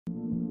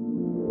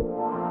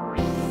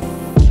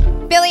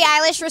Billie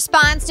Eilish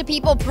responds to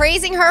people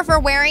praising her for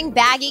wearing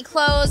baggy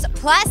clothes.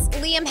 Plus,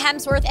 Liam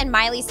Hemsworth and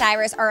Miley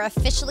Cyrus are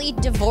officially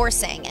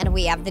divorcing, and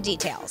we have the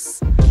details.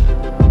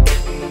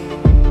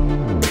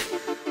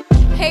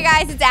 Hey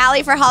guys, it's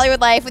Allie for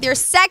Hollywood Life with your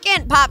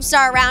second pop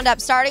star roundup,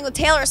 starting with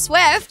Taylor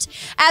Swift.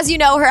 As you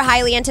know, her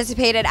highly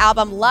anticipated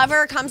album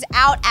Lover comes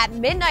out at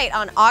midnight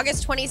on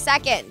August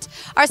 22nd.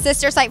 Our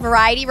sister site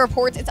Variety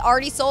reports it's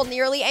already sold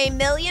nearly 1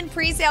 million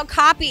pre-sale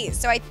copies,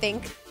 so I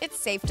think it's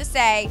safe to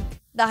say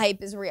the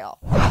hype is real.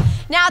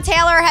 Now,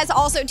 Taylor has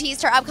also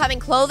teased her upcoming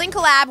clothing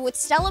collab with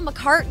Stella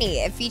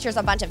McCartney. It features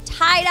a bunch of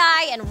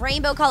tie-dye and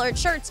rainbow-colored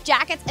shirts,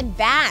 jackets, and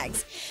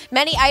bags.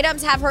 Many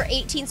items have her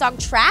 18-song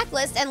track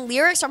list and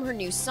lyrics from her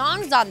new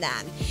songs on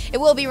them. It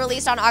will be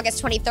released on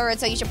August 23rd,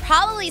 so you should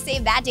probably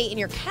save that date in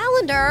your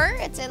calendar.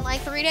 It's in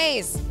like 3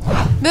 days.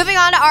 Moving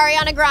on to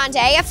Ariana Grande,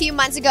 a few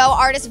months ago,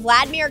 artist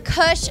Vladimir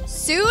Kush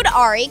sued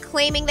Ari,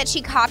 claiming that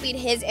she copied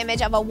his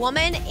image of a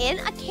woman in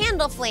a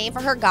candle flame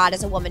for her God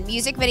is a Woman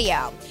music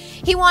video.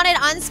 He wanted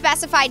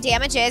unspecified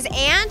damages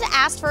and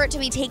asked for it to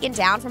be taken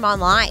down from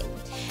online.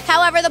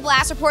 However, the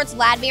blast reports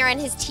Vladimir and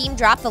his team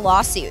dropped the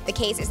lawsuit. The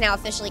case is now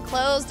officially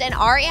closed, and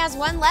Ari has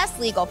one less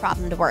legal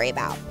problem to worry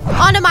about.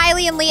 On to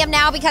Miley and Liam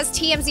now, because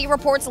TMZ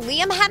reports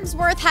Liam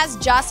Hemsworth has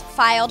just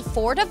filed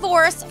for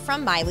divorce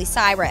from Miley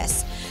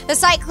Cyrus. The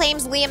site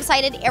claims Liam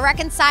cited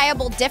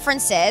irreconcilable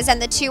differences,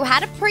 and the two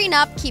had a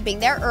prenup, keeping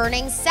their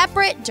earnings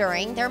separate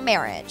during their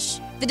marriage.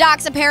 The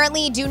docs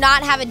apparently do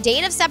not have a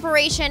date of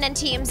separation, and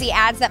TMZ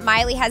adds that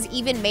Miley has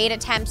even made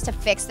attempts to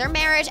fix their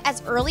marriage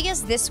as early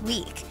as this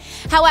week.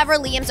 However,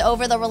 Liam's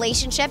over the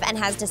relationship and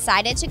has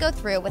decided to go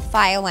through with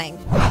filing.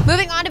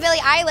 Moving on to Billie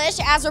Eilish,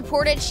 as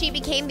reported, she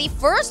became the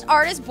first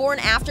artist born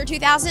after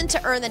 2000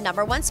 to earn the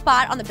 #1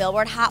 spot on the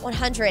Billboard Hot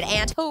 100,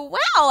 and wow,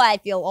 I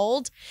feel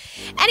old.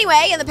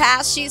 Anyway, in the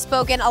past, she's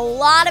spoken a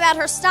lot about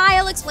her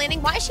style,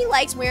 explaining why she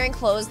likes wearing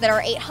clothes that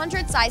are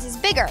 800 sizes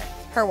bigger.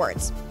 Her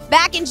words.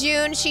 Back in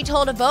June, she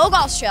told Vogue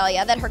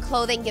Australia that her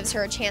clothing gives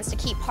her a chance to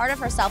keep part of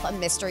herself a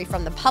mystery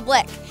from the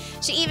public.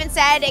 She even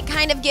said it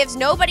kind of gives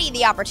nobody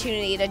the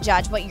opportunity to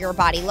judge what your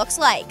body looks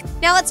like.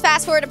 Now let's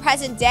fast forward to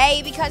present day,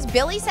 because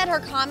Billie said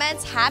her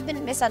comments have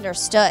been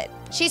misunderstood.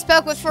 She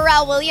spoke with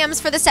Pharrell Williams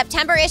for the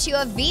September issue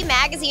of V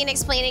magazine,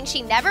 explaining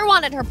she never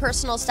wanted her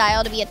personal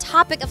style to be a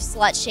topic of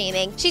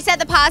slut-shaming. She said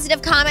the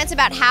positive comments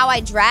about how I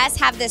dress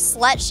have this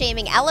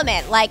slut-shaming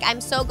element, like, I'm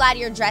so glad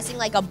you're dressing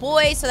like a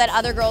boy so that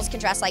other girls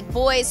can dress like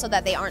boys so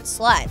that they aren't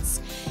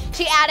sluts.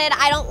 She added,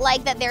 I don't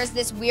like that there's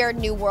this weird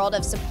new world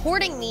of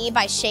supporting me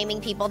by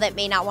shaming people that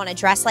may not want to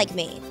dress like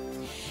me.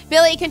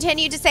 Billie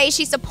continued to say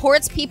she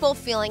supports people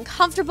feeling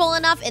comfortable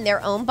enough in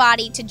their own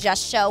body to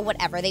just show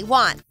whatever they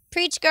want.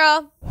 Preach,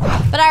 girl.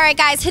 But alright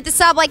guys, hit the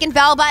sub, like, and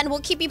bell button.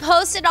 We'll keep you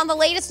posted on the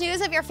latest news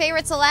of your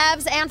favorite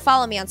celebs, and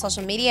follow me on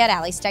social media at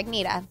Allie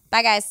Stagnita.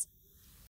 Bye guys.